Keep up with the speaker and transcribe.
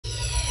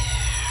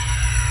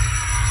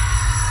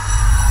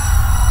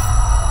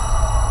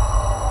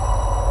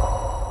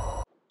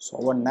So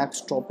our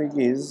next topic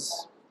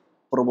is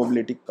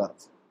probability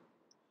curve.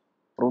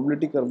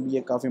 Probability curve भी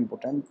ये काफ़ी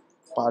important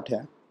part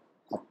है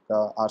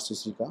आपका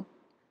RCC का.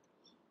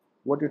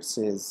 What it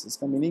says,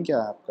 इसका मीनिंग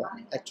क्या है आपका?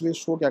 Actually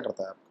शो क्या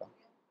करता है आपका?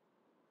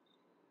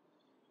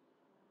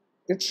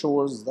 It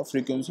shows the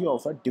frequency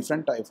of a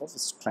different type of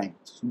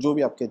strength जो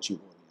भी आपके अचीव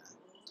हो रही है.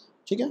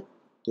 ठीक है,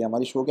 तो ये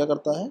हमारी शो क्या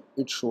करता है?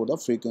 It show the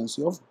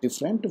frequency of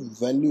different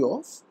value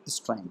of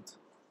strength.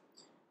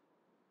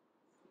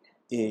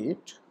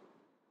 It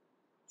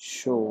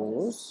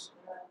shows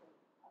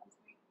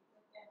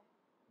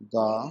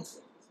the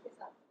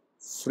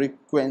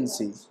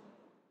frequency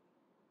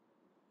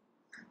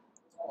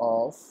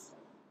of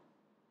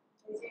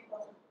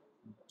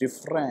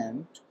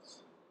different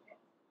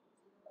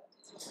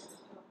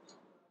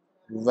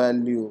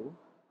value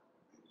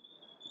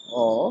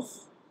of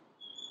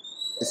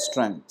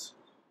strength.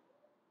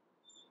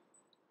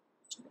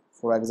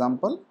 For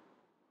example,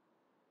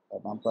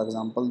 अब मैं आपको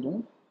एग्जाम्पल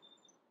दूँ,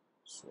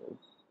 so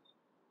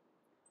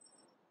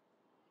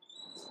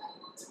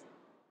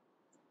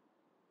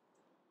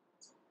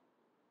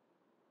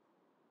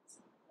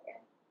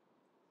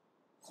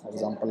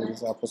एग्जाम्पल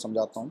से आपको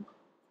समझाता हूँ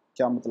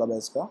क्या मतलब है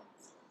इसका.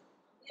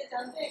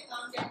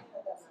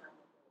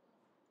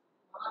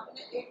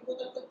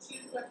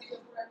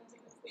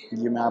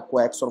 ये मैं आपको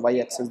एक्स और वाई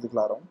एक्सिस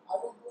दिखला रहा हूँ.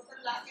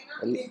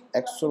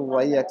 एक्स और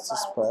वाई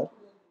एक्सिस पर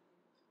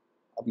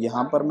अब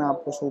यहाँ पर मैं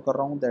आपको शो कर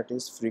रहा हूँ दैट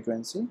इज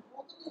फ्रीक्वेंसी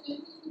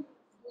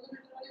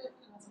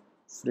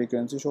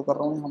शो कर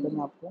रहा हूँ यहाँ पे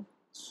मैं आपको,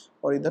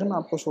 और इधर मैं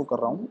आपको शो कर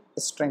रहा हूँ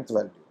स्ट्रेंथ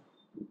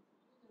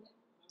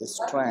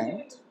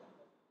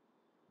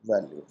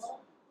वैल्यू.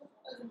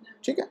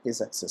 ठीक है,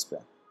 इस एक्सिस पे.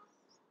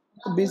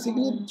 तो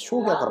बेसिकली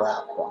शो क्या कर रहा है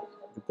आपका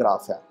जो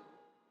ग्राफ है,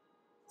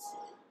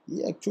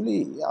 ये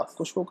एक्चुअली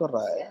आपको शो कर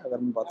रहा है, अगर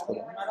मैं बात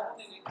करूँ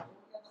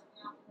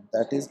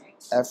that is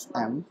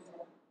FM,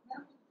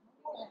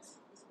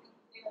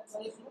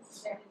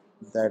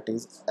 that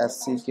is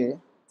SCK.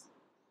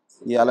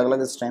 ये अलग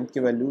अलग स्ट्रेंथ के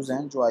वैल्यूज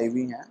हैं जो IV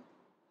हैं.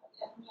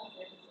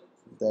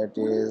 That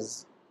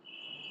is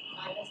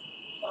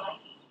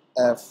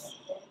F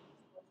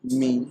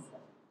mean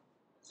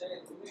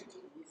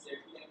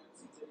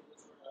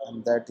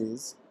and that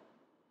is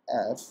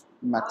F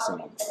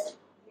maximum.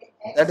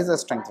 That is a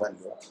strength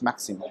value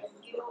maximum.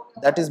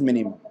 That is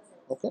minimum.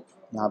 Okay,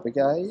 यहाँ पे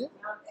क्या है ये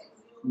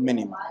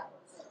minimum.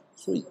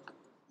 So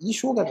ये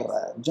शो क्या कर रहा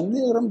है?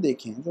 जनरली अगर हम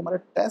देखें जो हमारे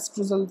टेस्ट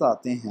रिजल्ट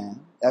आते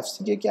हैं,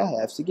 FCK क्या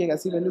है? FCK एक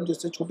ऐसी वैल्यू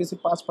जिससे छोटी सी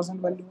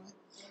 5% वैल्यू है.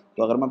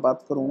 तो अगर मैं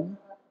बात करूँ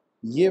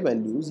ये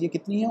वैल्यूज़, ये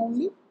कितनी है?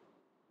 ओनली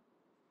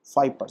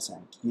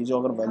 5%. ये जो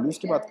अगर वैल्यूज़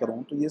की बात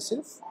करूँ तो ये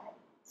सिर्फ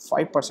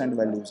 5%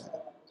 वैल्यूज़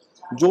हैं.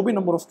 जो भी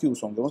नंबर ऑफ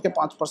क्यूब्स होंगे उसके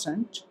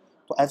 5%.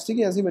 तो FC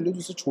की ऐसी वैल्यू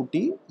जिससे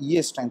छोटी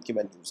ये स्ट्रेंथ की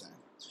वैल्यूज़ हैं.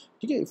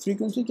 ठीक है,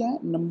 फ्रीक्वेंसी क्या है?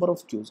 Number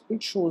of cubes.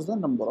 It shows the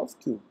number of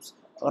cubes.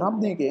 अगर आप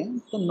देखें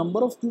तो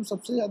नंबर ऑफ क्यूब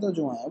सबसे ज़्यादा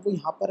जो है वो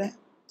यहाँ पर है.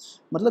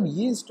 मतलब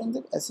ये स्ट्रेंथ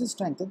एक ऐसी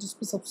स्ट्रेंथ है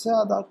जिसपे सबसे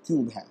ज़्यादा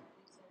क्यूब है,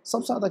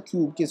 सबसे ज़्यादा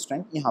क्यूब की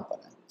स्ट्रेंथ यहाँ पर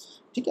है.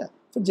 ठीक है,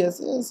 फिर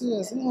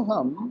जैसे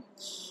हम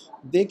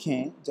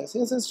देखें जैसे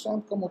जैसे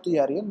स्ट्रेंथ कम होती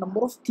जा रही है,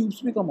 नंबर ऑफ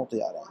क्यूब्स भी कम होते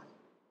जा रहे हैं.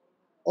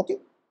 ओके,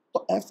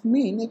 तो F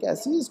मीन एक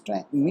ऐसी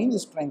मीन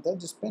स्ट्रेंथ है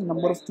जिसपे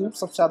नंबर ऑफ क्यूब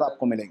सबसे ज़्यादा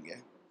आपको मिलेंगे.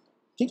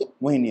 ठीक है,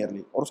 वही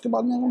नियरली. और उसके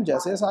बाद में हम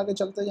जैसे जैसे आगे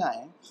चलते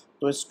जाएं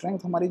तो स्ट्रेंथ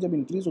हमारी जब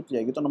इंक्रीज होती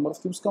जाएगी तो नंबर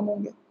ऑफ क्यूब्स कम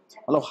होंगे.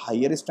 मतलब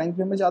हायर स्ट्रेंथ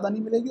भी हमें ज़्यादा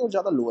नहीं मिलेगी और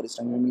ज़्यादा लोअर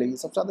स्ट्रेंथ भी मिलेगी.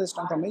 सबसे ज़्यादा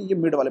स्ट्रेंथ हमें ये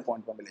मिड वाले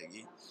पॉइंट पर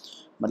मिलेगी.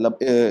 मतलब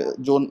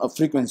जो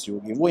फ्रीक्वेंसी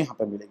होगी वो यहाँ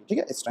पर मिलेगी. ठीक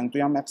है, स्ट्रेंथ तो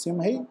यहाँ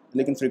मैक्सिमम है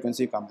लेकिन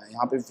फ्रीक्वेंसी कम है,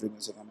 यहाँ पे भी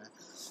फ्रीक्वेंसी कम है.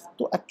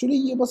 तो एक्चुअली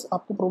ये बस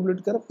आपको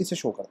प्रोबेबिलिटी कर्व इसे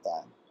शो करता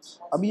है.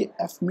 अब ये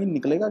F मीन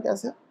निकलेगा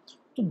कैसे?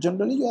 तो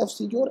जनरली जो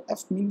FCK और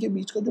F मीन के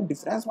बीच का जो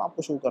डिफरेंस मैं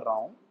आपको शो कर रहा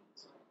हूँ,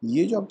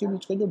 ये जो आपके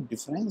बीच का जो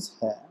डिफरेंस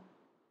है,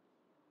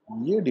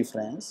 ये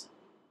डिफरेंस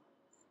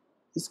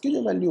इसकी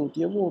जो वैल्यू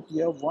होती है वो होती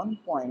है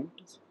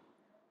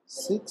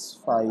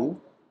 1.65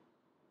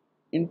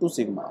 into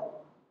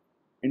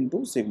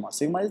sigma.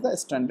 Sigma is the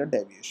standard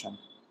deviation.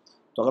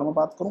 तो अगर मैं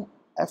बात करूँ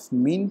F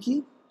मीन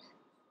की,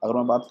 अगर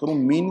मैं बात करूँ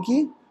मीन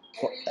की,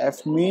 तो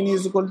F mean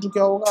is equal to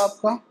क्या होगा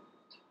आपका?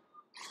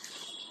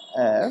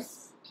 F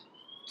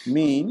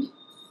mean,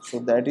 so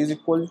that is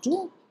equal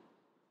to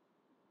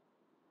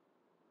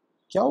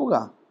क्या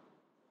होगा?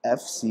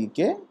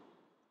 FCK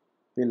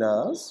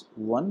plus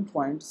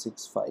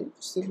 1.65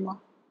 sigma.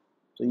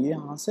 तो ये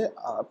यहाँ से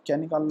आप क्या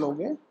निकाल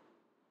लोगे?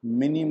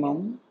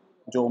 मिनिमम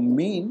जो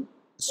मीन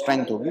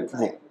स्ट्रेंथ होगी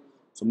वो.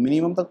 सो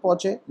मिनिमम तक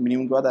पहुँचे,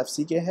 मिनिमम के बाद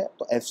FCK है,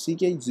 तो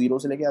FCK 0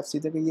 से लेके FC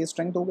तक ये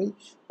स्ट्रेंथ हो गई.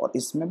 और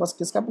इसमें बस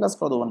किसका प्लस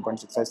कर दो?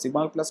 1.65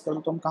 सिग्मा प्लस कर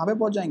दो, तो हम कहाँ पे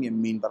पहुँच जाएंगे?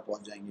 मीन पर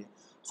पहुँच जाएंगे.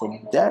 So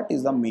that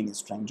is the mean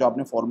strength, जो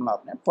आपने फॉर्मूला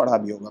आपने पढ़ा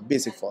भी होगा,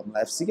 basic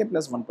formula FCK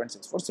plus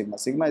 1.64 sigma.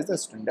 Sigma is the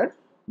standard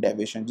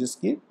deviation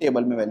जिसकी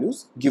टेबल में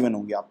वैल्यूज गिवन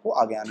होंगी आपको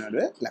आगे आने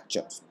वाले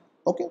लेक्चर्स में.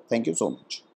 Okay, thank you so much.